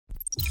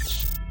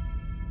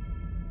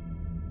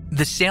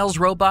The sales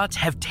robots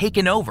have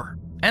taken over,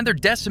 and they're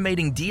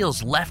decimating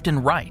deals left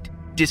and right,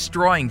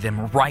 destroying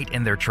them right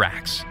in their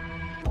tracks.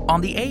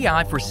 On the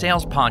AI for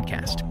Sales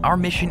podcast, our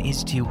mission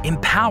is to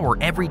empower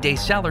everyday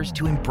sellers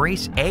to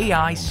embrace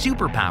AI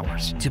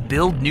superpowers to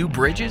build new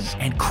bridges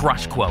and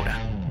crush quota.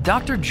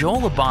 Dr.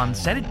 Joel Levin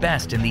said it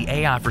best in the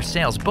AI for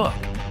Sales book.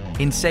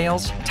 In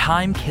sales,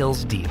 time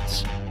kills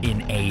deals.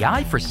 In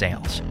AI for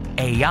Sales,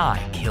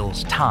 AI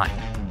kills time.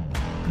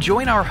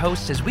 Join our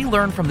hosts as we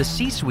learn from the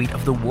C-suite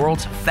of the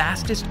world's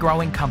fastest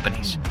growing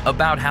companies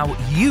about how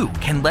you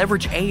can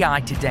leverage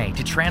AI today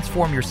to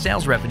transform your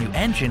sales revenue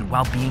engine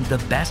while being the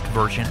best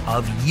version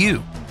of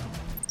you.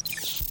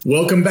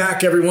 Welcome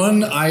back,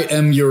 everyone. I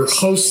am your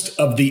host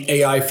of the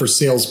AI for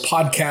Sales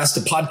podcast, a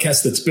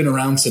podcast that's been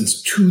around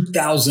since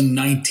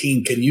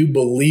 2019. Can you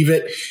believe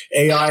it?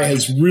 AI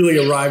has really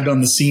arrived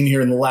on the scene here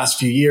in the last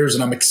few years,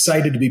 and I'm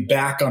excited to be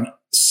back on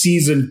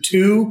season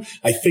 2.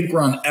 I think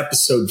we're on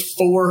episode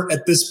 4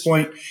 at this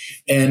point.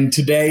 And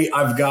today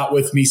I've got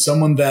with me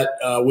someone that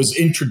was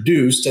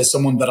introduced as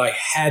someone that I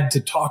had to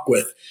talk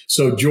with.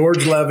 So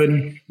George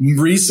Levin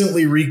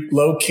recently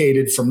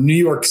relocated from New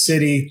York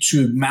City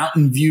to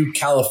Mountain View,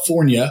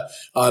 California.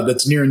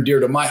 That's near and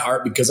dear to my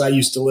heart because I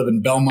used to live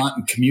in Belmont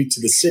and commute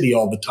to the city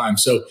all the time.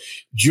 So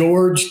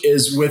George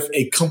is with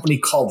a company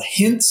called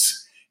Hints.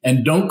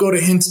 And don't go to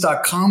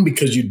hints.com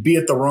because you'd be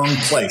at the wrong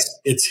place.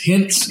 It's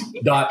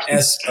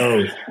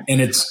hints.so, and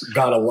it's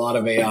got a lot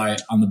of AI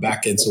on the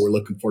back end. So we're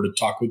looking forward to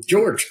talk with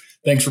George.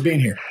 Thanks for being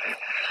here.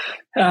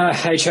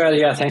 Hey, Charlie.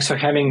 Yeah, thanks for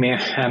having me.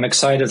 I'm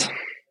excited.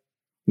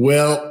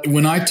 Well,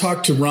 when I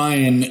talked to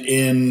Ryan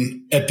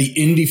at the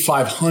Indy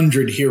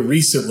 500 here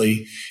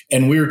recently,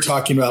 and we were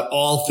talking about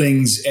all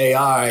things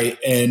AI,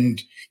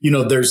 and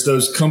there's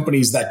those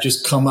companies that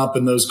just come up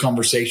in those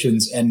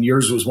conversations, and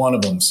yours was one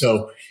of them.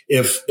 So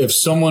if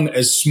someone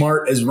as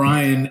smart as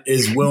Ryan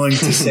is willing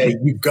to say,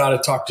 you've got to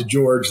talk to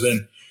George,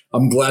 then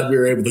I'm glad we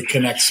were able to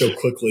connect so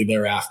quickly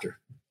thereafter.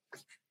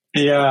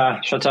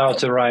 Yeah. Shout out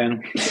to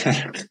Ryan.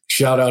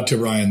 Shout out to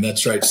Ryan.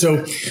 That's right.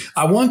 So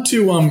I want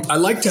to, I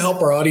like to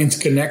help our audience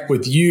connect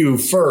with you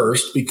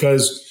first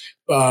because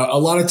a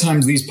lot of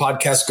times these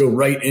podcasts go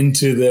right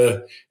into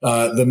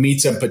the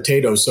meats and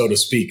potatoes, so to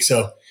speak.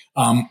 So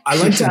I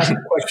like to ask a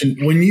question.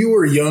 When you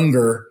were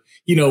younger,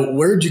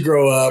 where'd you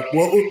grow up?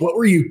 What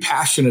were you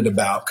passionate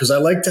about? Because I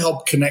like to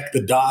help connect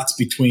the dots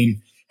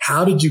between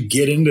how did you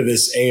get into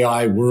this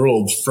AI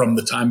world from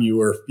the time you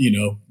were,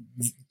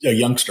 a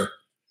youngster?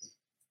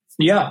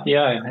 Yeah,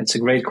 it's a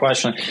great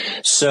question.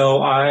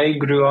 So I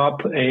grew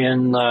up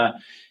in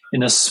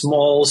a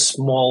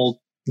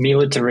small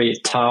military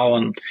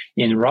town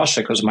in Russia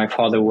because my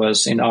father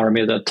was in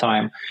army at that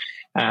time,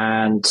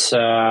 and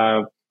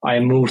I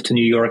moved to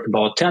New York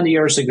about 10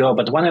 years ago.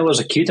 But when I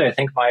was a kid, I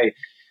think my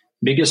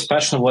biggest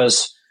passion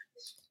was,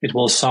 it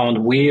will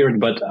sound weird,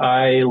 but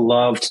I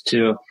loved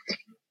to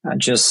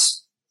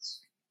just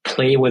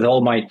play with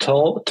all my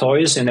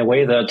toys in a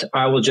way that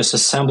I was just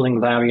assembling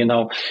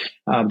them,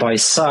 by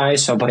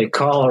size or by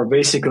color,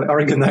 basically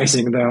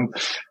organizing them,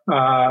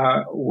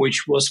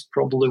 which was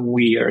probably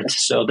weird.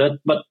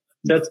 But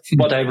that's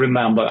what I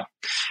remember.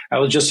 I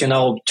was just,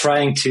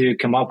 trying to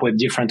come up with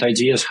different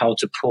ideas how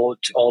to put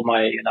all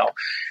my,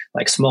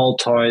 like small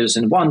toys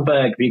in one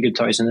bag, bigger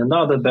toys in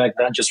another bag,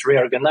 then just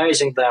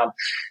reorganizing them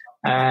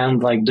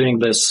and like doing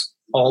this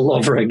all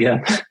over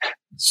again.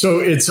 So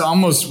it's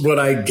almost what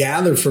I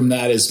gather from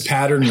that is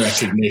pattern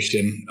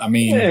recognition. I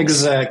mean,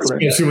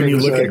 exactly. Especially when you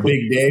look at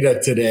big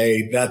data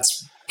today,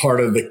 that's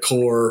part of the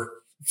core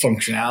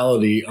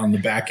functionality on the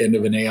back end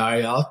of an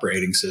AI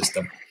operating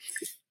system.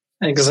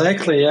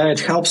 Exactly. Yeah,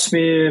 it helps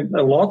me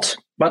a lot,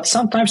 but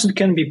sometimes it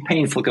can be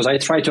painful because I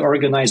try to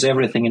organize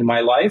everything in my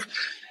life.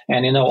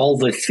 And, all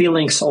the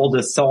feelings, all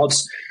the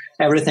thoughts,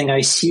 everything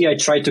I see, I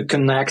try to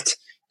connect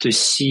to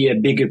see a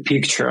bigger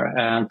picture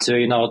and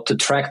to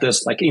track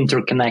this like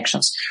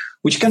interconnections,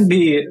 which can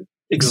be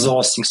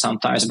exhausting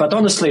sometimes. But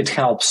honestly, it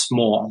helps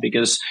more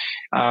because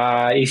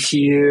if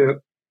you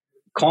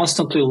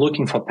constantly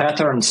looking for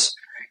patterns,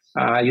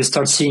 you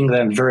start seeing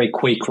them very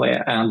quickly,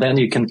 and then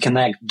you can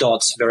connect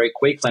dots very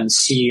quickly and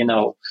see,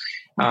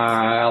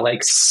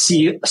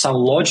 see some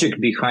logic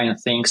behind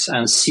things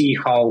and see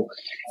how,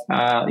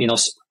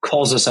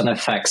 causes and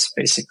effects,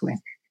 basically.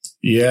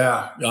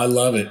 Yeah, I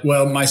love it.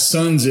 Well, my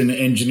son's in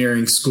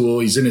engineering school.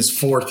 He's in his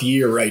 4th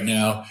year right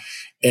now.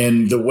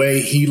 And the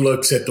way he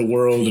looks at the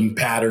world and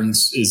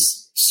patterns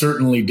is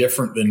certainly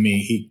different than me.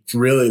 He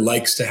really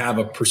likes to have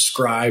a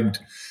prescribed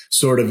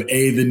sort of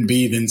A, then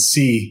B, then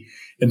C.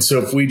 And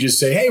so if we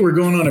just say, hey, we're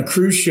going on a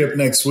cruise ship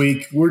next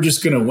week, we're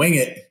just going to wing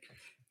it.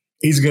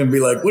 He's going to be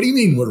like, what do you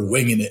mean we're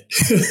winging it?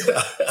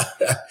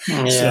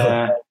 Yeah.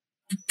 So,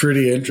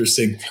 pretty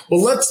interesting.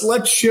 Well,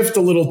 let's shift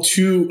a little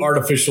to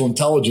artificial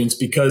intelligence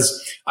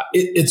because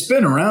it's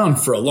been around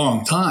for a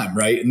long time,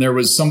 right? And there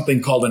was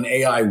something called an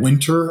AI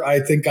winter,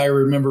 I think I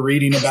remember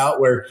reading about,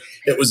 where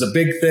it was a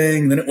big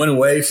thing. Then it went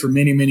away for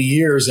many, many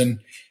years. And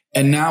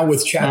now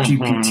with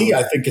ChatGPT,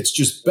 I think it's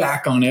just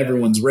back on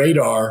everyone's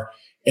radar.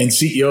 And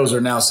CEOs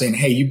are now saying,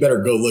 hey, you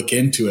better go look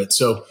into it.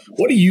 So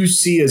what do you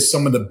see as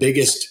some of the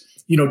biggest,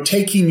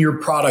 taking your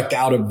product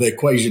out of the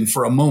equation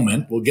for a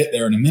moment? We'll get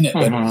there in a minute.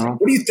 But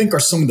what do you think are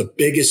some of the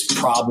biggest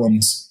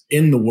problems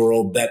in the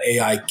world that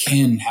AI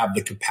can have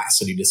the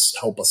capacity to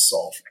help us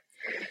solve?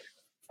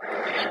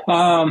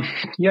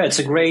 It's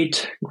a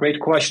great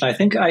question. I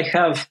think I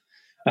have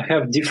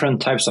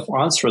different types of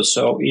answers.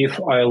 So if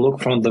I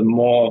look from the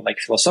more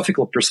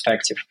philosophical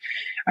perspective,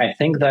 I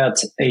think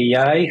that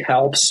AI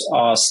helps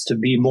us to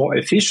be more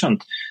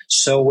efficient,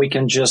 so we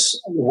can just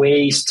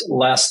waste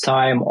less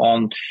time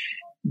on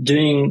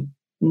doing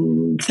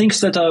things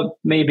that are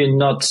maybe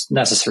not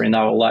necessary in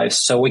our lives.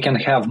 So we can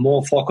have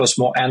more focus,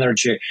 more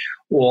energy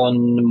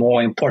on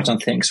more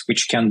important things,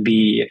 which can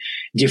be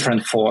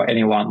different for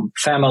anyone: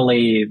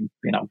 family,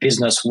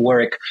 business,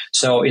 work.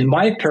 So in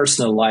my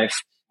personal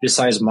life,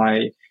 besides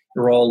my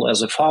role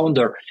as a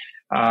founder,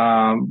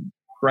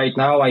 right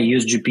now I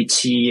use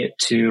GPT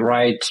to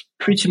write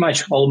pretty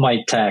much all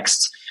my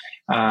texts.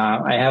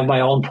 I have my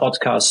own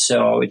podcast,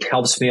 so it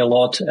helps me a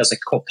lot as a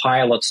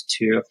co-pilot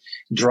to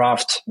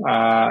draft,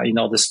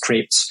 the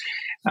scripts.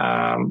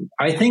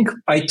 I think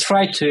I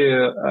try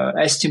to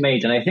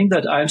estimate, and I think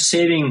that I'm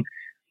saving,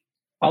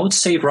 I would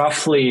say,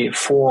 roughly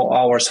 4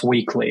 hours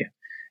weekly,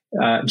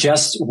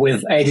 just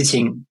with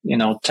editing,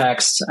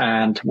 text,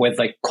 and with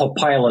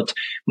co-pilot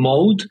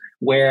mode,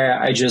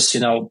 where I just,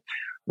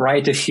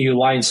 write a few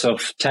lines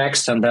of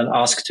text and then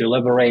ask to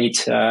elaborate,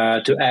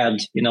 to add,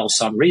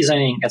 some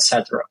reasoning,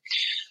 etc.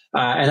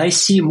 And I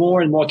see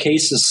more and more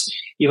cases,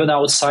 even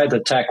outside the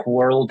tech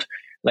world,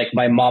 like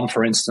my mom,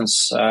 for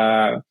instance,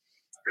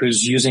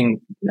 who's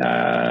using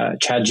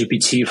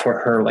ChatGPT for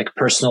her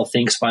personal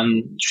things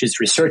when she's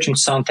researching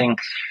something,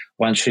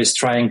 when she's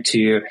trying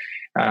to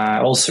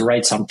also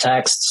write some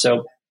text.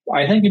 So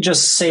I think it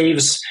just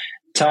saves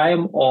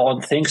time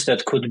on things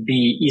that could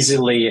be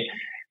easily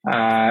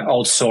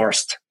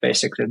outsourced.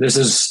 Basically, this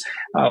is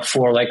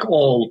for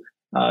all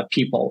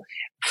people.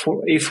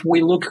 If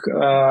we look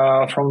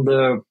from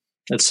the,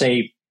 let's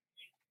say,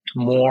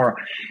 more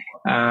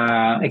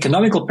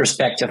economical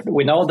perspective,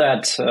 we know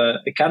that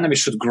economy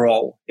should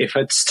grow. If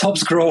it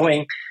stops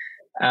growing,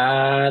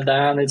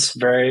 then it's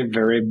very,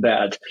 very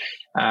bad.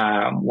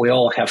 We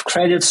all have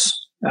credits.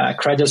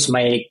 Credits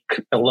make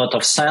a lot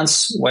of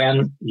sense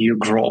when you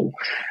grow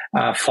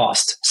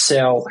fast.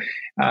 So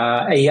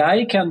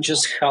AI can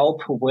just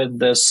help with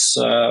this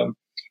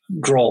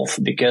growth,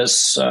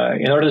 because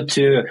in order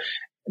to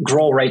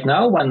grow right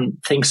now, when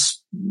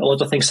a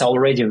lot of things are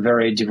already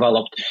very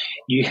developed,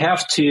 you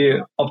have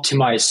to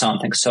optimize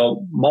something.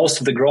 So most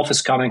of the growth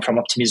is coming from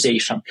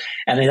optimization,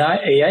 and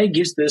AI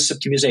gives this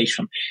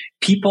optimization.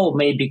 People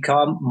may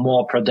become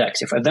more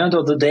productive. At the end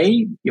of the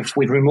day, if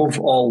we remove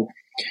all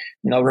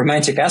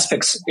romantic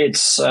aspects,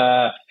 it's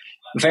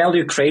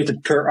value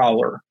created per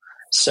hour.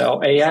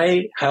 So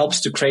AI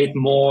helps to create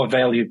more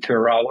value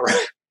per hour.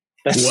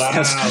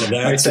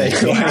 That's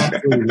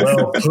exactly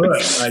well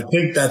put. I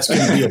think that's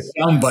going to be a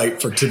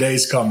soundbite for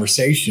today's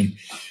conversation.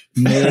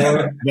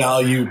 More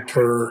value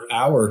per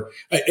hour.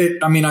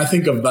 I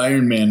think of the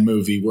Iron Man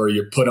movie where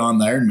you put on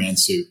the Iron Man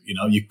suit.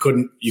 You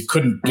couldn't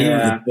do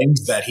the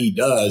things that he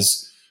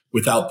does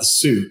without the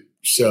suit.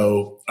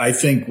 So I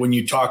think when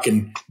you're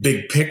talking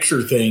big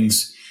picture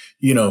things,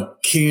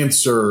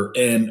 cancer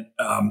and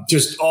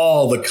just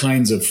all the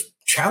kinds of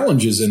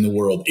challenges in the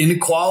world,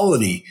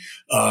 inequality,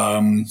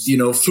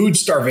 food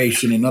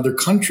starvation in other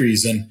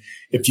countries. And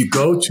if you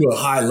go to a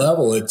high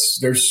level,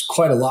 there's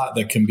quite a lot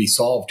that can be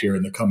solved here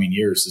in the coming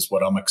years, is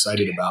what I'm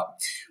excited about.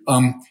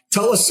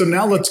 Tell us, so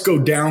now let's go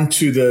down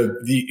to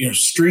the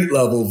street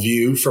level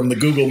view from the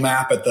Google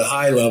map at the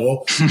high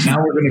level. Now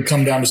we're going to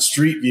come down to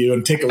street view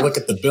and take a look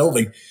at the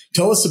building.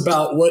 Tell us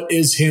about what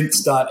is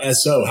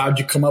hints.so. How'd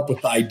you come up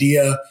with the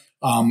idea,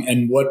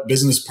 and what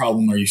business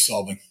problem are you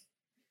solving?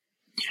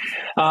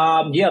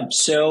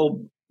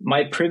 So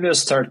my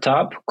previous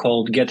startup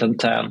called Get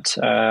Intent,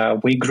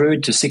 we grew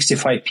to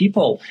 65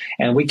 people,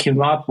 and we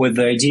came up with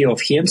the idea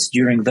of hints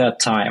during that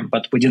time,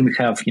 but we didn't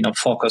have,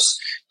 focus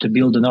to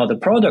build another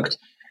product.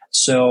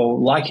 So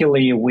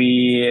luckily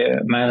we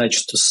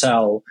managed to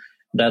sell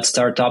that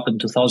startup in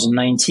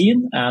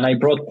 2019, and I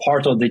brought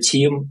part of the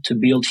team to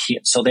build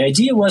hints. So the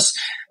idea was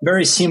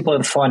very simple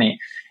and funny.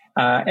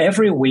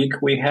 Every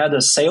week we had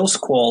a sales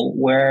call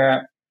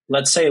where,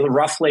 let's say,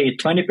 roughly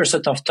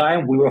 20% of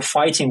time we were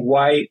fighting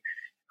why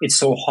it's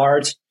so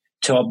hard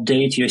to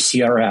update your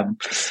CRM.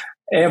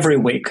 Every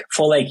week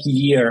for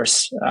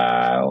years.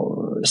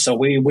 So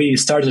we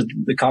started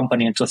the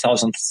company in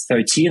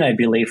 2013, I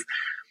believe.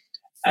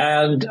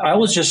 And I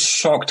was just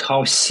shocked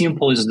how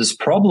simple is this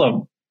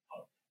problem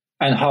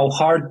and how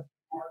hard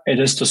it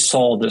is to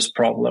solve this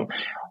problem.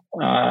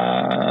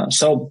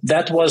 So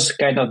that was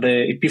kind of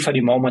the epiphany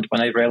moment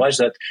when I realized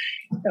that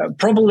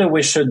probably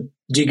we should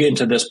dig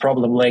into this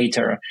problem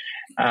later.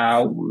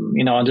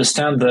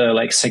 Understand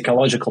the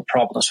psychological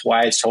problems,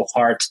 why it's so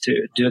hard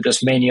to do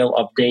this manual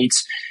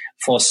updates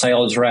for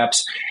sales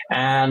reps.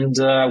 And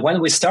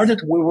when we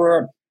started, we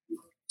were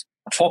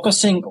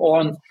focusing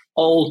on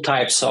all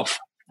types of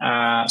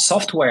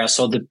software.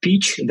 So the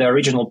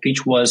original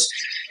pitch was,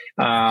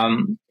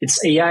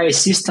 it's AI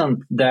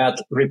assistant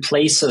that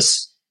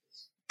replaces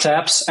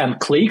taps and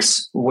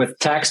clicks with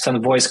text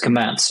and voice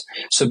commands.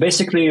 So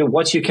basically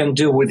what you can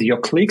do with your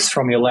clicks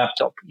from your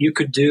laptop, you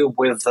could do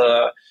with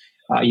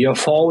your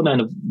phone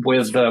and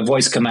with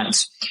voice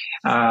commands.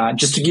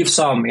 Just to give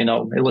some,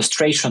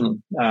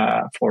 illustration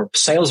for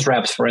sales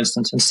reps, for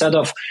instance, instead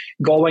of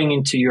going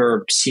into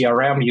your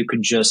CRM, you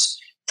could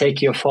just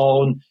take your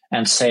phone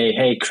and say,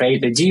 hey,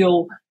 create a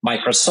deal,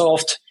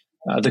 Microsoft,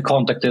 the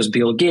contact is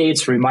Bill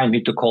Gates. Remind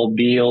me to call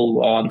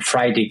Bill on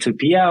Friday, 2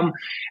 p.m.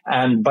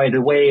 And by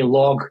the way,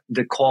 log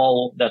the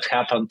call that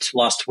happened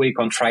last week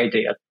on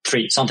Friday at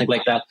 3, something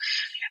like that.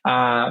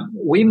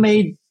 We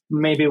made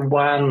maybe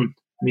one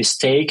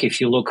mistake. If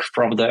you look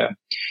from the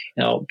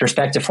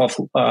perspective of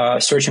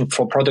searching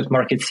for product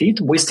market fit,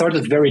 we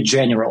started very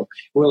general.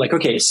 We were like,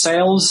 okay,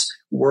 sales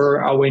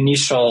were our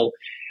initial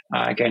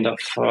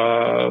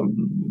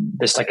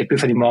this like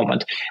epiphany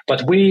moment.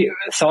 But we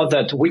thought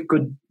that we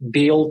could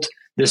build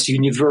this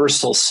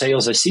universal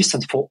sales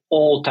assistant for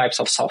all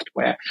types of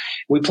software.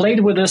 We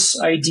played with this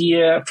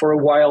idea for a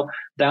while.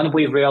 Then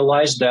we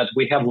realized that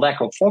we have lack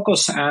of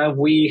focus and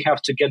we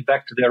have to get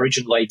back to the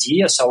original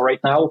idea. So right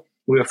now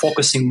we're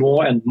focusing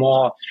more and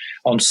more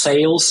on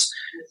sales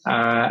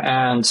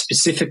and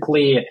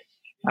specifically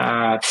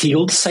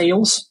field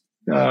sales.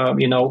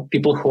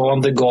 People who are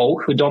on the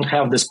go, who don't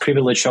have this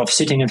privilege of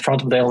sitting in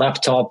front of their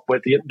laptop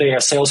with their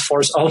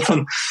Salesforce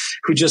open,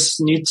 who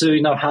just need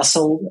to,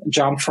 hustle,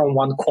 jump from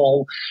one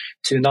call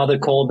to another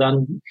call,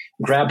 then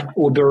grab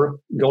Uber,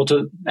 go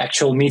to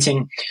actual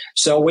meeting.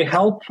 So we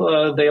help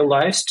their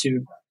lives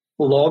to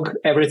log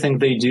everything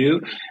they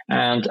do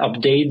and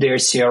update their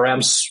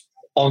CRMs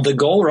on the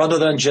go rather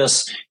than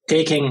just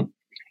taking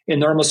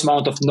enormous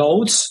amount of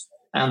notes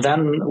and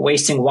then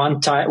wasting one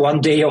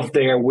day of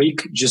their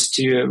week just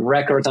to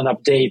record and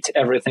update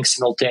everything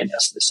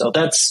simultaneously. So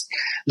that's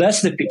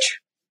the pitch.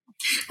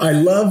 I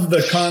love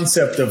the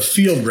concept of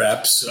field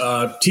reps.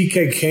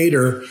 TK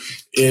Cater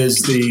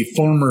is the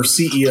former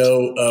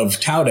CEO of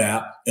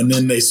ToutApp, and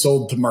then they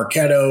sold to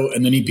Marketo,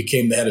 and then he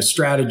became the head of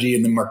strategy,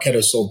 and then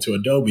Marketo sold to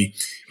Adobe,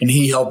 and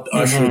he helped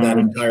usher that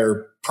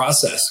entire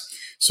process.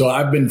 So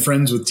I've been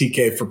friends with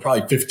TK for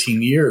probably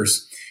 15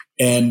 years,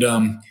 and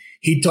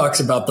he talks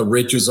about the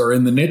riches are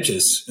in the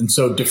niches. And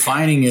so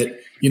defining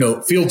it,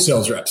 field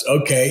sales reps.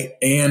 Okay.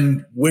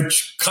 And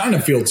which kind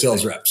of field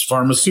sales reps?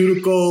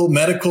 Pharmaceutical,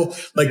 medical,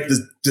 like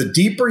the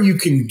deeper you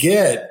can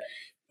get.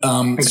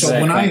 Exactly. So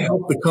when I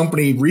helped a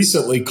company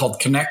recently called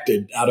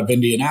Connected out of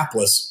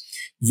Indianapolis,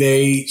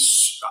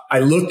 I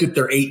looked at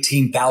their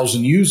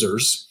 18,000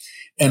 users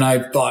and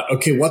I thought,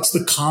 okay, what's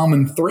the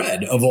common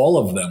thread of all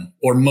of them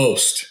or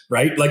most,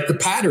 right? Like the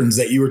patterns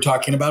that you were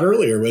talking about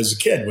earlier as a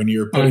kid when you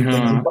were putting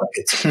things in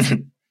buckets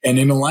and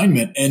in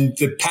alignment. And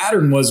the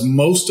pattern was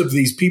most of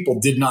these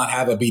people did not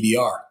have a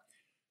BDR.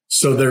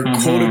 So they're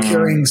quota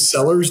carrying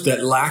sellers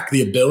that lack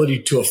the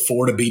ability to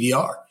afford a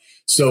BDR.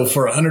 So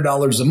for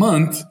 $100 a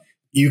month,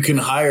 you can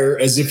hire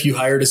as if you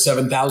hired a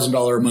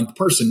 $7,000 a month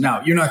person.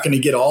 Now, you're not going to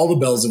get all the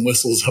bells and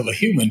whistles of a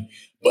human,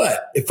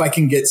 but if I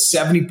can get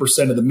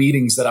 70% of the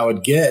meetings that I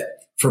would get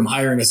from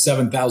hiring a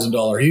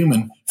 $7,000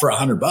 human for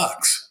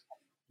 $100,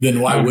 then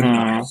why wouldn't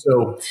I?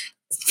 So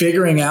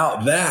figuring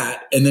out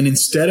that, and then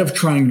instead of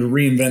trying to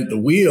reinvent the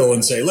wheel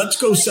and say, let's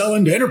go sell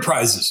into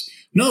enterprises.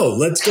 No,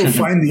 let's go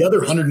find the other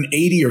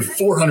 180 or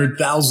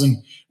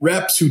 400,000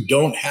 reps who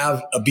don't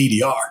have a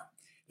BDR.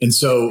 And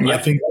so I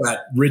think that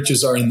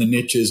riches are in the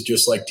niches,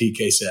 just like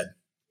TK said.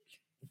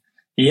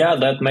 Yeah,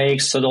 that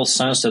makes total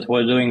sense that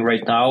we're doing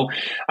right now.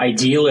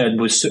 Ideally,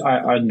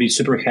 I'd be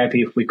super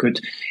happy if we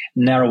could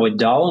narrow it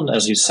down,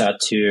 as you said,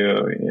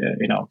 to,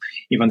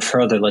 even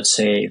further, let's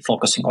say,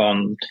 focusing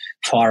on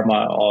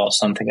pharma or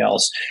something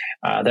else.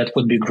 That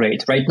would be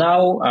great. Right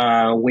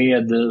now, we're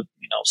at the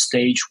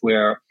stage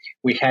where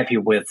we're happy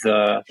with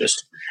this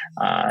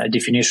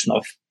definition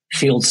of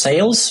field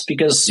sales,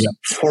 because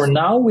for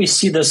now we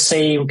see the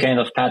same kind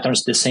of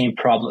patterns, the same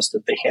problems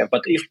that they have.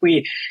 But if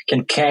we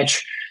can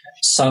catch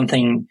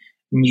something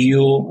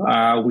new,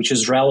 which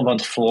is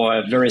relevant for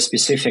a very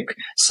specific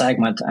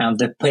segment, and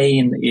the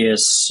pain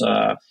is,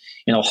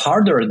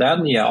 harder,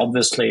 then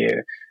obviously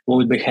we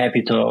would be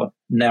happy to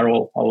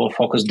narrow our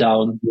focus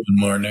down.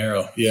 More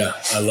narrow. Yeah,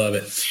 I love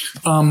it.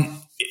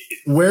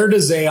 Where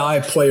does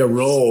AI play a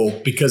role?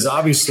 Because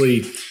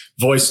obviously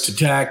voice to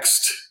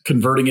text,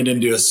 converting it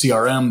into a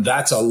CRM,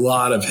 that's a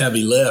lot of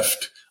heavy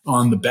lift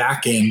on the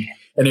back end,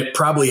 and it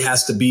probably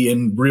has to be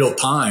in real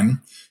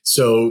time.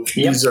 So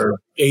these are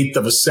eighth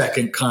of a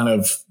second kind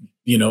of,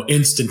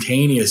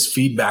 instantaneous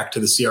feedback to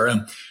the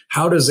CRM.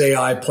 How does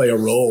AI play a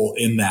role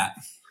in that?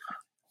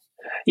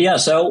 Yeah.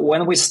 So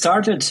when we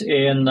started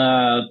in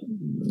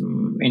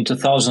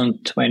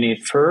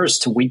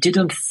 2021, we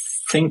didn't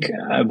think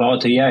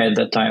about AI at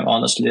that time,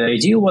 honestly. The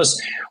idea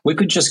was we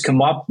could just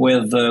come up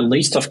with a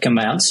list of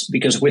commands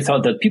because we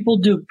thought that people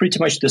do pretty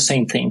much the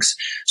same things.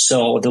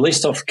 So the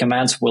list of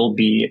commands will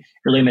be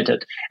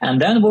limited.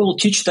 And then we will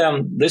teach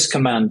them this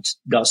command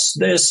does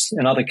this,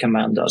 another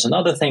command does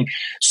another thing.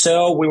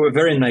 So we were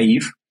very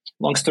naive.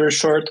 Long story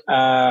short,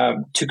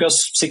 took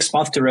us 6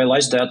 months to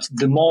realize that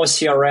the more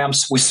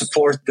CRMs we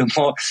support, the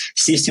more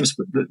systems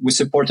we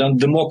support,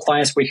 and the more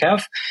clients we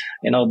have,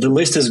 the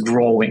list is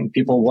growing.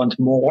 People want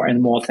more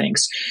and more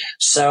things.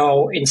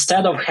 So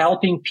instead of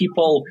helping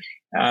people,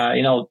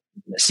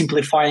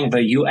 simplifying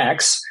the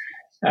UX,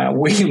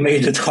 we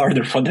made it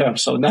harder for them.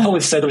 So now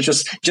instead of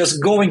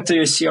just going to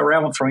your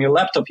CRM from your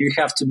laptop, you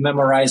have to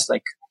memorize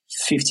like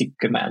 50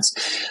 commands.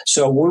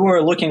 So we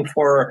were looking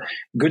for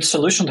good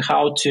solution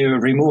how to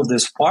remove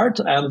this part.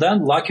 And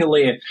then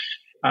luckily,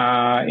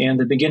 in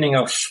the beginning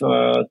of,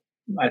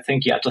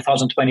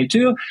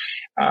 2022,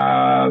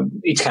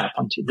 it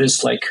happened.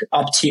 This like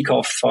uptick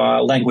of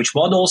language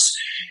models.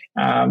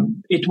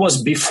 It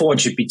was before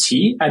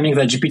GPT. I mean,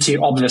 the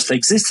GPT obviously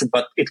existed,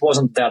 but it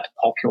wasn't that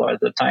popular at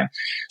the time.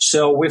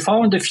 So we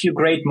found a few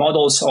great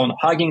models on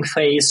Hugging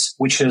Face,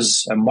 which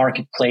is a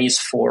marketplace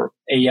for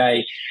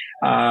AI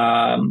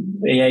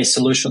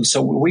solutions.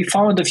 So we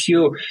found a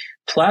few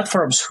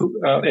platforms,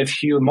 a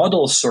few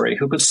models,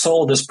 who could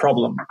solve this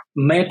problem,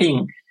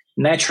 mapping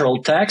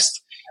natural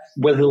text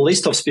with a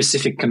list of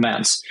specific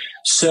commands.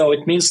 So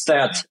it means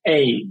that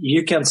A,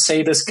 you can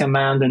say this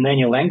command in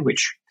any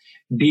language.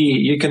 B,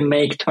 you can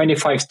make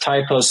 25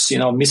 typos,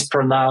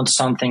 mispronounce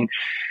something,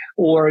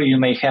 or you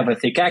may have a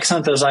thick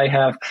accent as I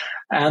have,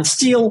 and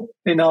still,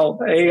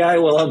 AI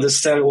will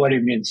understand what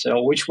it means.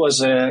 So, which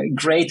was a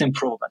great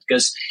improvement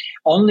because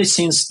only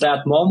since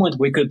that moment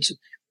we could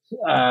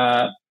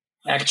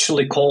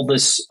actually call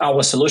this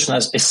our solution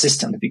as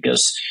assistant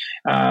because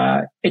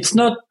it's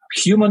not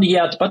human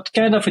yet, but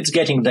kind of it's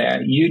getting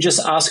there. You just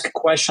ask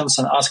questions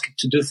and ask it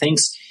to do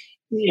things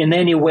in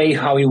any way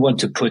how you want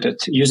to put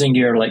it, using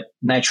your like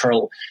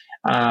natural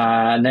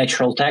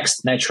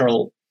text,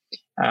 natural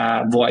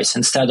voice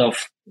instead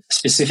of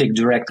specific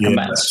direct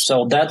commands.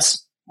 So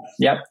that's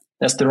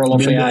the role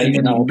of AI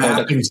in our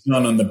product. Mapping's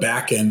done on the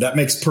back end. That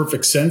makes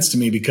perfect sense to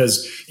me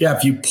because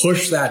if you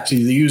push that to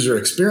the user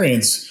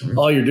experience,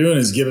 all you're doing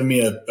is giving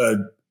me a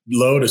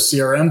load of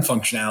CRM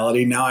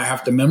functionality. Now I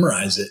have to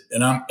memorize it,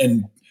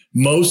 and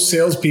most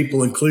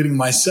salespeople, including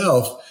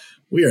myself,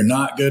 we are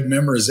not good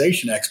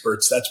memorization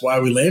experts. That's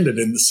why we landed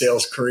in the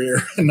sales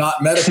career,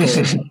 not medical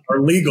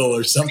or legal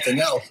or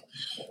something else.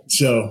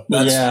 So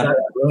that's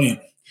brilliant.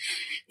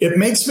 It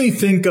makes me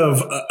think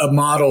of a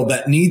model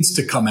that needs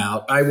to come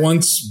out. I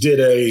once did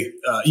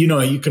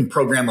you can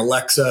program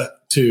Alexa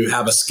to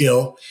have a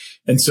skill.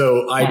 And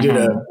so I did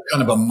a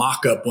kind of a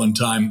mock-up one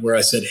time where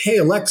I said, hey,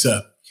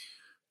 Alexa,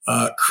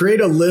 create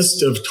a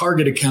list of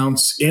target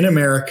accounts in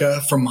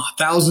America from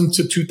 1,000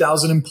 to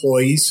 2,000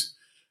 employees,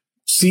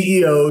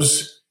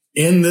 CEOs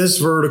in this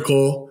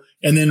vertical,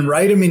 and then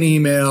write them an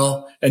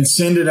email and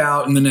send it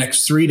out in the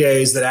next 3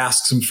 days that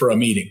asks them for a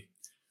meeting.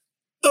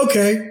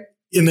 Okay.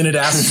 And then it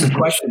asks a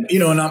question,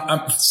 and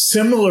I'm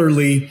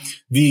similarly,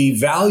 the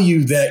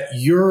value that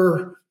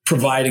you're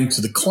providing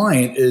to the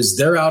client is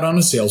they're out on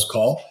a sales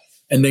call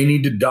and they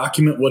need to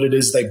document what it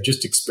is they've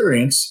just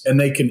experienced, and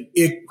they can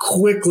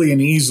quickly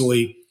and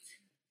easily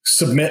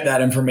submit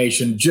that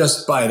information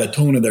just by the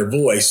tone of their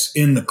voice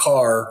in the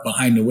car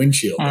behind the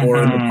windshield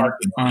or in the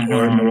parking lot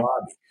or in the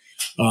lobby.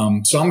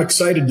 So I'm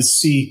excited to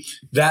see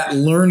that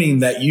learning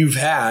that you've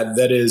had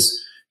that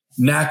is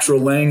natural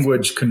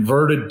language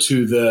converted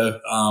to the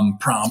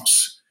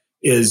prompts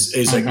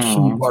is a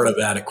key part of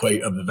that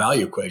of the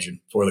value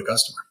equation for the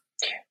customer.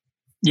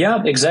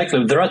 Yeah,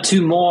 exactly. There are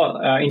two more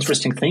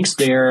interesting things.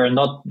 They're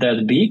not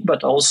that big,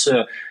 but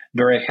also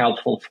very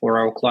helpful for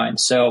our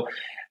clients. So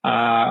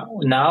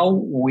now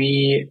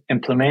we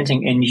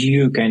implementing a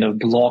new kind of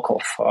block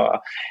of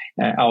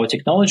our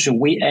technology.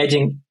 We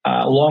adding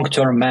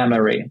long-term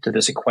memory to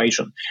this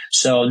equation.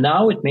 So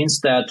now it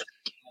means that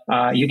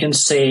you can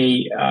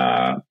say,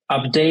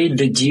 update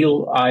the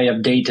deal I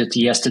updated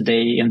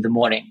yesterday in the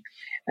morning.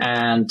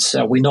 And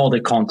we know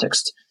the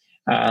context.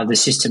 The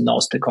system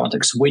knows the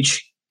context,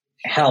 which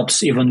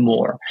helps even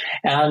more.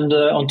 And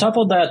on top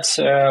of that,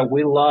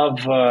 we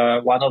love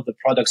one of the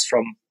products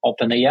from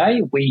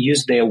OpenAI. We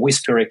use their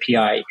Whisper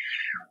API,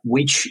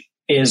 which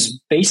is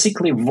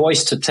basically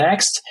voice to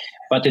text,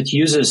 but it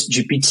uses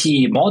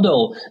GPT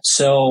model.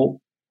 So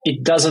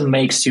it doesn't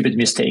make stupid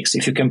mistakes.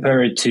 If you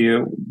compare it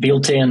to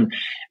built-in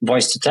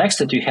voice to text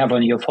that you have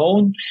on your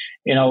phone,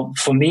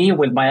 for me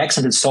with my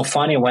accent, it's so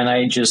funny when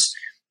I just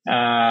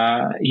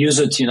use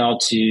it,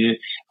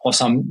 for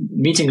some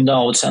meeting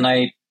notes, and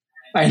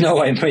I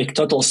know I make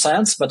total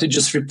sense, but it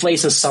just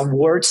replaces some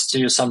words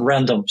to some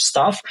random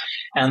stuff.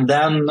 And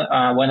then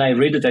when I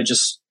read it, I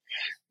just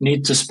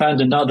need to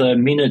spend another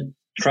minute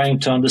trying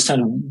to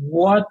understand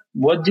what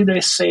did I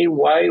say,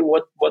 why,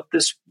 what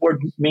this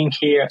word mean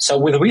here. So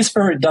with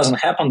Whisper, it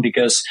doesn't happen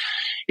because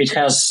it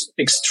has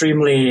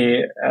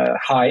extremely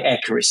high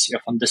accuracy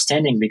of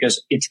understanding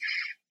because it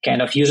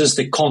kind of uses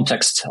the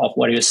context of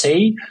what you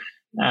say.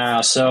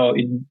 So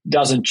it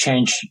doesn't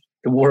change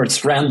the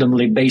words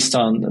randomly based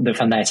on the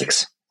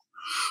phonetics.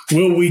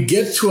 Will we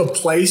get to a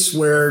place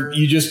where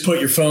you just put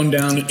your phone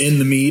down in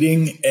the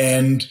meeting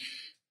and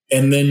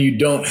then you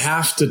don't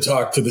have to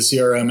talk to the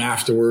CRM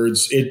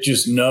afterwards? It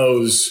just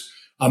knows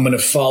I'm going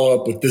to follow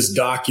up with this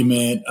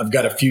document. I've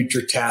got a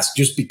future task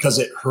just because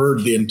it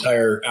heard the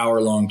entire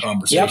hour-long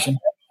conversation.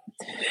 Yep.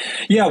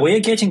 Yeah, we are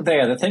getting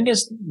there. The thing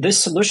is, these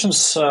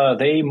solutions,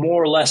 they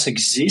more or less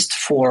exist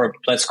for,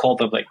 let's call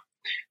them like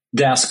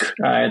desk,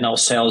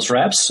 sales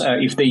reps.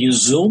 If they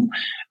use Zoom,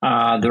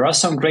 there are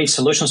some great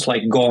solutions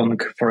like Gong,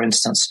 for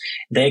instance.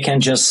 They can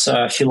just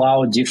fill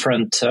out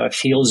different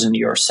fields in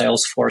your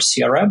Salesforce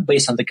CRM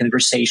based on the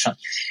conversation.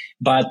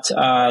 But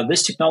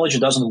this technology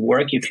doesn't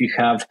work if you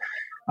have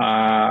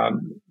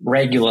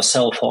regular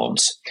cell phone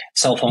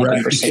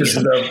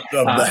conversation. Because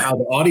of how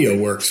the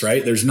audio works,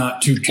 right? There's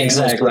not two channels.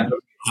 Exactly.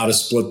 How to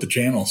split the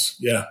channels.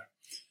 Yeah.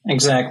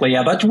 Exactly.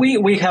 Yeah. But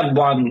we have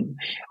one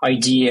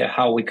idea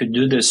how we could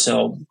do this.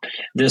 So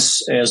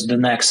this is the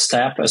next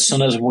step. As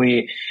soon as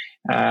we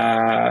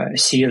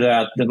see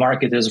that the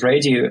market is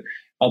ready,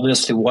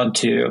 obviously want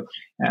to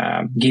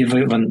give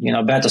even,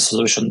 better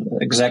solution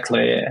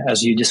exactly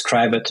as you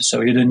describe it.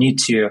 So you don't need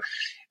to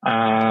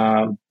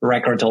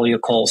record all your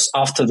calls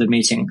after the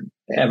meeting.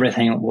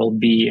 Everything will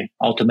be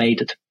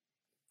automated.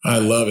 I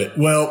love it.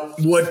 Well,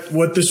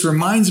 what this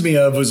reminds me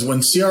of was when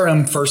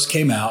CRM first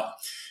came out,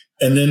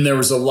 and then there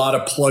was a lot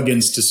of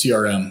plugins to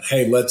CRM.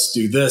 Hey, let's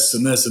do this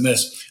and this and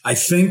this. I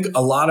think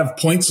a lot of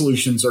point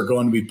solutions are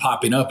going to be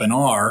popping up and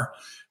are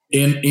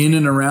in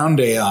and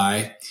around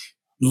AI.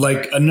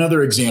 Like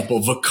another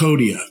example,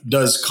 Vocodia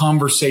does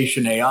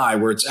conversation AI,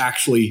 where it's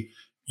actually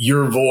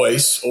your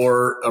voice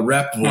or a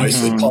rep voice.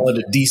 Mm-hmm. They call it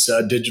a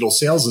DISA, digital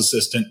sales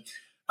assistant.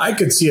 I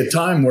could see a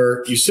time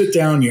where you sit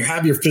down, you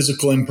have your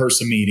physical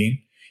in-person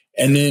meeting,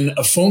 and then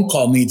a phone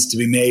call needs to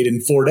be made in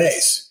 4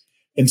 days.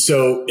 And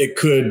so it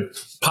could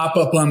pop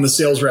up on the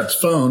sales rep's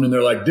phone and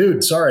they're like,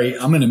 dude, sorry,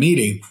 I'm in a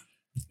meeting,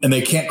 and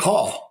they can't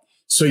call.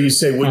 So you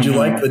say, would you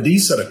like the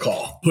DISA to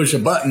call? Push a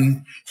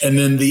button, and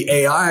then the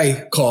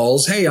AI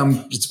calls, hey,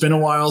 it's been a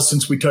while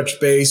since we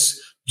touched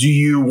base. Do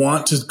you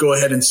want to go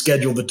ahead and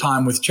schedule the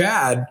time with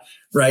Chad?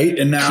 Right.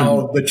 And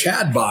now the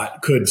Chad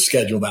bot could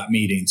schedule that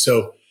meeting.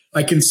 So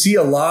I can see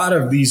a lot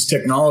of these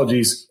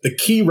technologies. The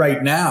key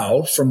right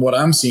now, from what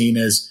I'm seeing,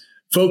 is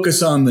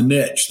focus on the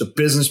niche, the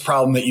business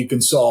problem that you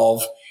can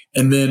solve,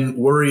 and then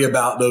worry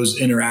about those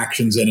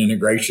interactions and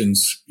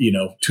integrations,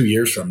 2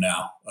 years from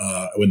now,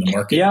 when the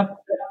market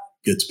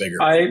gets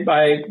bigger. I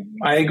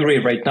agree.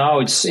 Right now,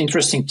 it's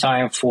interesting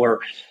time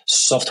for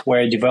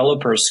software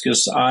developers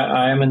because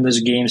I am in this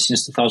game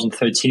since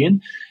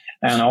 2013.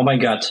 And oh my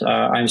God,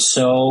 I'm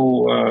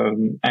so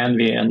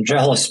envy and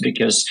jealous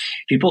because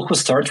people who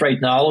start right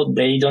now,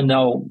 they don't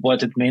know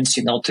what it means,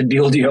 to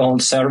build your own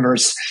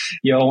servers,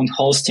 your own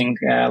hosting.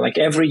 Like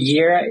every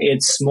year,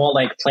 it's more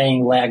like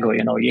playing Lego.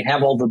 You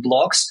have all the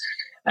blocks,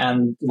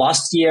 and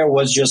last year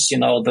was just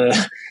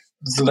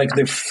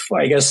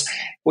I guess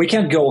we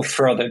can't go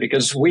further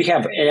because we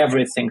have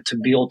everything to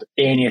build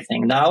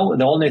anything. Now,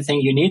 the only thing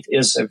you need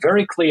is a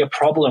very clear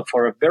problem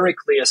for a very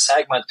clear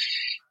segment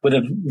with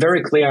a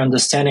very clear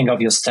understanding of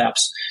your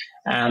steps.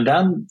 And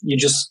then you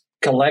just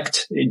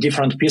collect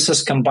different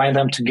pieces, combine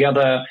them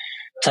together,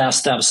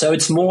 test them. So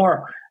it's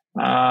more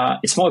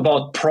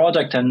about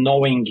product and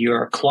knowing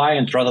your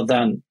client rather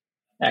than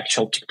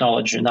actual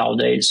technology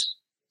nowadays.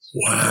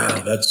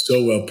 Wow, that's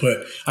so well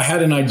put. I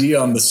had an idea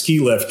on the ski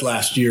lift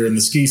last year in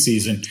the ski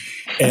season,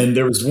 and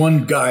there was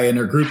one guy in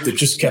our group that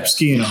just kept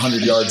skiing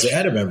 100 yards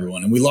ahead of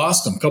everyone, and we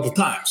lost him a couple of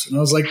times. And I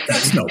was like,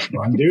 that's no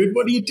fun, dude.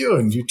 What are you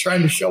doing? You're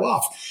trying to show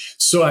off.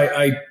 So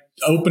I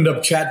opened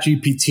up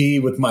ChatGPT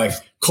with my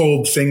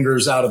cold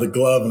fingers out of the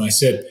glove, and I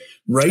said,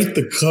 write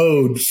the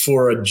code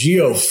for a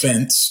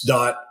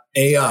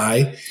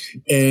geofence.ai,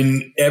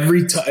 and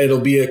every time it'll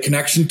be a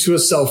connection to a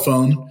cell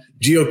phone,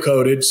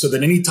 geocoded, so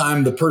that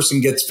anytime the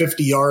person gets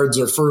 50 yards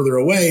or further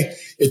away,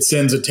 it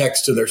sends a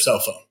text to their cell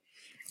phone.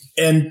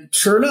 And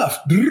sure enough,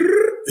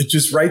 it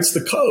just writes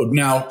the code.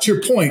 Now, to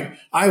your point,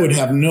 I would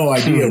have no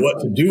idea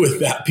what to do with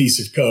that piece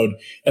of code.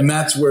 And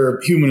that's where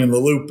human in the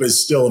loop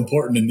is still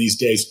important in these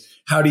days.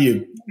 How do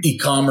you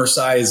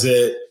e-commerceize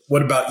it?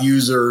 What about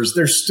users?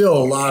 There's still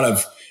a lot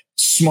of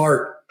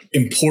smart,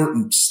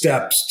 important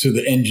steps to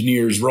the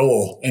engineer's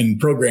role and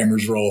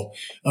programmer's role.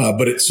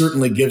 But it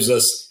certainly gives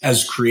us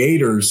as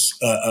creators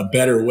a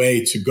better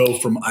way to go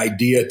from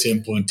idea to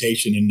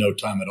implementation in no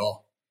time at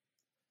all.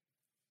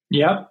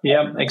 Yeah,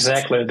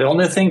 exactly. The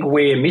only thing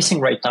we're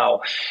missing right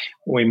now,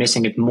 we're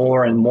missing it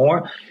more and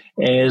more,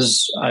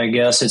 is, I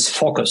guess, it's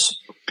focus.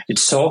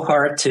 It's so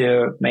hard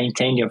to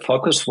maintain your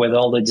focus with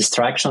all the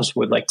distractions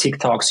with like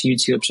TikToks,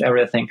 YouTubes,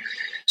 everything.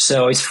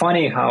 So it's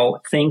funny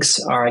how things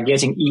are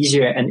getting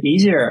easier and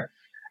easier,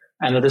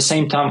 and at the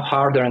same time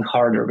harder and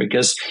harder,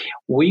 because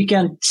we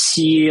can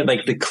see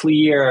like the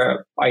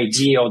clear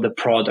idea of the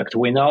product.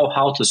 We know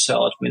how to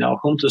sell it. We know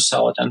whom to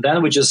sell it. And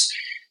then we just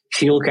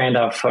feel kind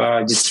of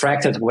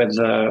distracted with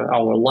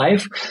our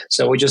life.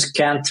 So we just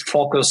can't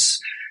focus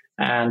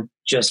and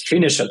just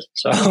finish it.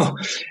 So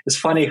it's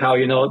funny how,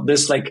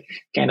 this like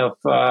kind of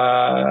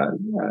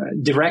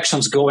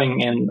directions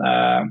going in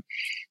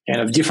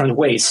kind of different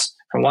ways.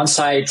 From one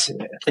side,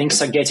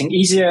 things are getting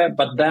easier,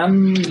 but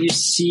then you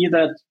see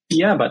that,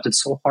 but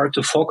it's so hard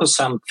to focus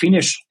and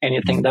finish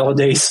anything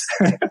nowadays.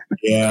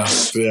 Yeah,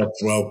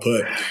 well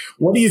put.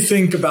 What do you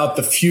think about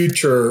the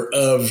future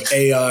of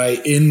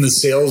AI in the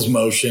sales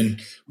motion?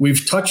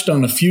 We've touched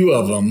on a few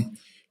of them.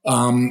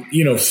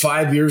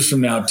 5 years from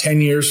now,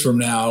 10 years from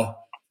now,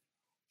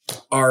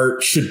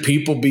 should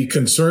people be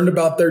concerned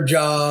about their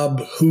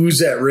job?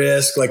 Who's at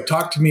risk? Like,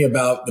 talk to me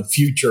about the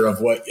future of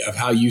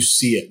how you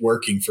see it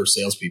working for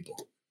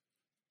salespeople.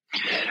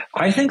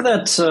 I think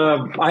that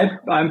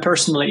I'm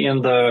personally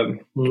in the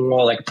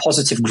more like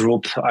positive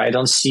group. I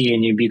don't see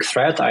any big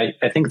threat. I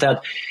think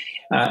that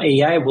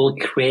AI will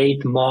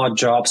create more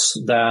jobs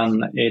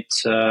than it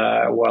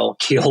will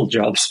kill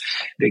jobs,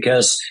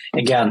 because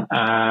again,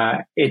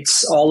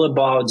 it's all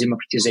about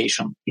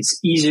democratization. It's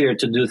easier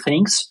to do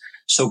things.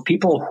 So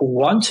people who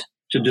want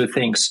to do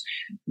things,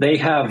 they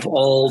have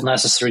all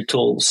necessary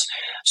tools.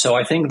 So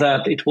I think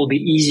that it will be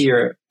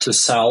easier to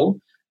sell,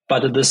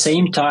 but at the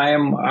same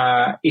time,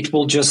 it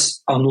will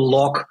just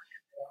unlock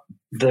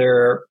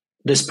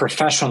this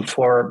profession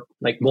for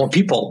like more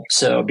people.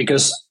 So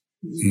because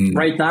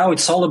right now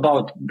it's all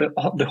about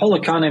the whole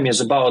economy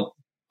is about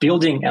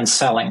building and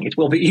selling. It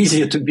will be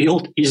easier to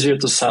build, easier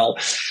to sell.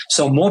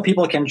 So more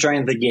people can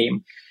join the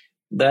game.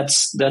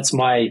 That's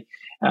my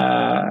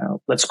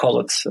let's call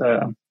it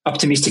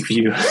optimistic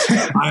view.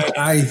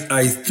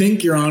 I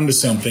think you're onto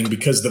something,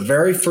 because the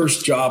very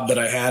first job that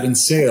I had in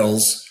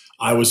sales,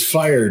 I was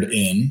fired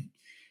in,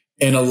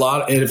 and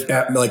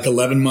at like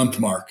 11-month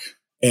mark.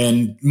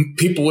 And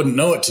people wouldn't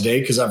know it today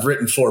because I've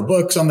written 4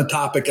 books on the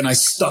topic and I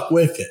stuck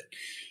with it.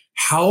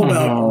 How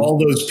about all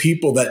those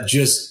people that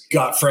just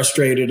got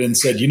frustrated and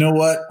said, you know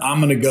what, I'm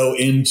going to go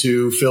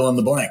into fill in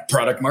the blank,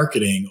 product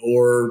marketing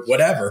or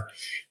whatever.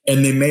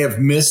 And they may have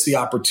missed the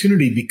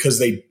opportunity because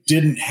they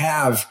didn't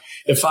have,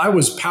 if I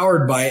was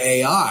powered by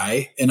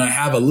AI and I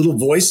have a little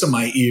voice in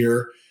my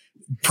ear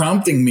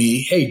prompting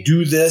me, hey,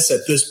 do this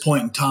at this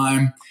point in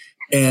time.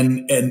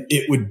 And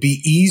it would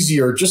be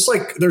easier. Just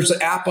like there's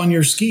an app on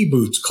your ski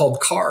boots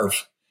called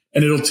Carve,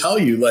 and it'll tell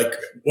you like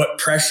what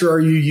pressure are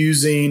you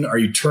using? Are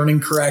you turning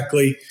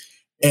correctly?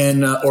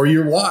 And, or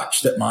your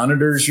watch that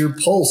monitors your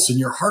pulse and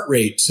your heart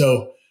rate.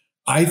 So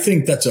I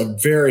think that's a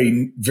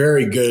very,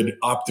 very good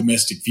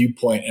optimistic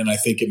viewpoint. And I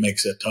think it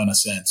makes a ton of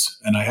sense.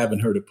 And I haven't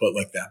heard it put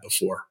like that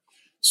before.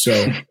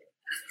 So,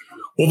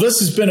 well, this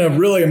has been a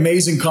really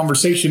amazing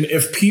conversation.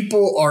 If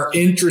people are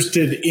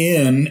interested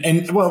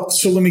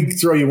so let me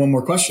throw you one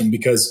more question,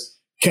 because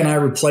can I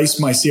replace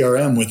my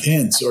CRM with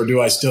Hints, or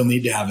do I still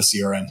need to have a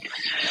CRM?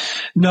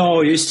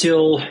 No, you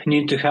still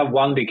need to have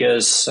one,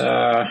 because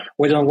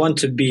we don't want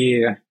to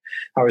be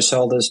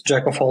ourselves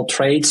jack of all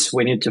trades.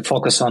 We need to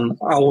focus on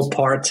our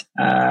part,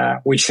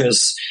 which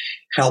is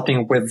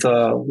helping with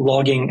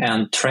logging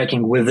and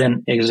tracking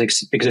within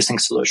existing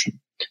solution.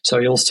 So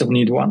you'll still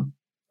need one.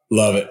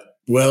 Love it.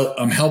 Well,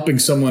 I'm helping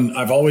someone.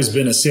 I've always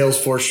been a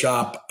Salesforce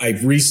shop. I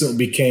recently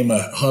became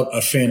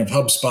a fan of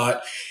HubSpot.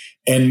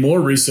 And more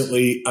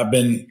recently, I've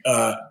been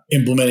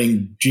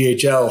implementing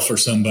GHL for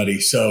somebody.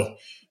 So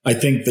I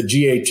think the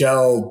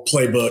GHL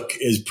playbook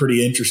is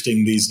pretty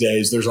interesting these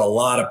days. There's a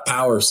lot of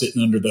power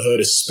sitting under the hood,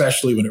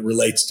 especially when it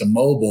relates to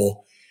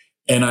mobile.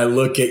 And I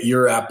look at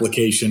your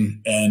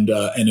application and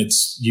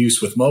its use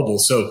with mobile.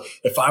 So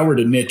if I were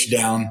to niche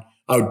down,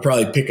 I would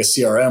probably pick a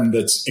CRM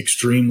that's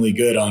extremely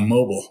good on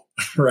mobile,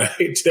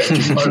 right? That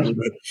can partner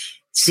with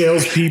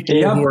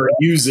salespeople who are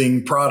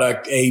using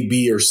product A,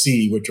 B, or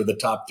C, which are the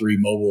top 3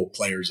 mobile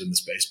players in the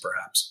space,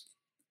 perhaps.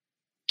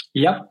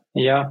 Yeah,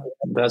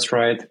 that's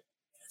right.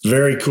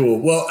 Very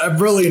cool. Well,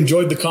 I've really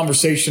enjoyed the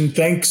conversation.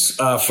 Thanks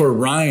for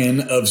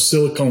Ryan of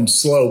Silicon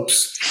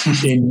Slopes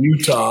in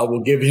Utah.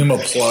 We'll give him a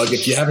plug.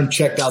 If you haven't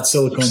checked out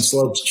Silicon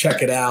Slopes,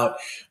 check it out.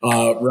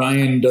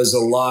 Ryan does a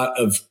lot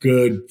of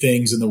good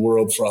things in the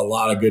world for a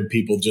lot of good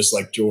people, just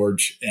like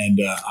George. And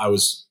I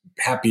was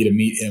happy to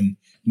meet him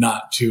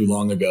not too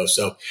long ago.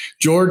 So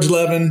George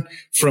Levin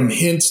from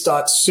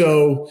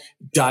hints.so.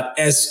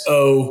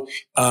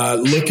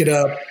 Look it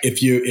up.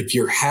 If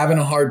you're having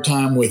a hard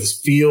time with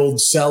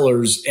field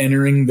sellers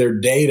entering their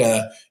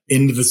data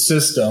into the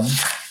system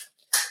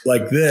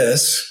like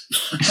this,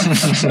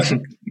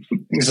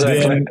 exactly,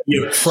 then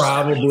you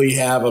probably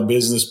have a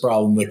business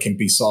problem that can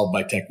be solved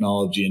by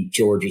technology, and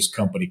George's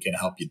company can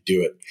help you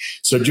do it.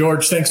 So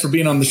George, thanks for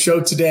being on the show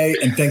today.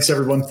 And thanks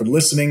everyone for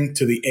listening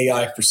to the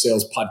AI for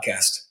Sales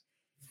podcast.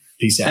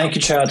 Peace out. Thank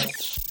you, Chad.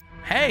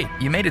 Hey,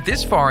 you made it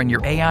this far in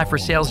your AI for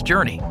Sales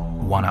journey.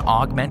 Want to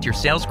augment your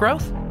sales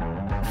growth?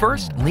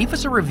 First, leave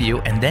us a review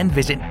and then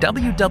visit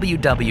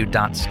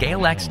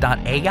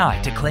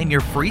www.scalex.ai to claim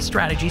your free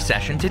strategy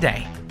session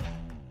today.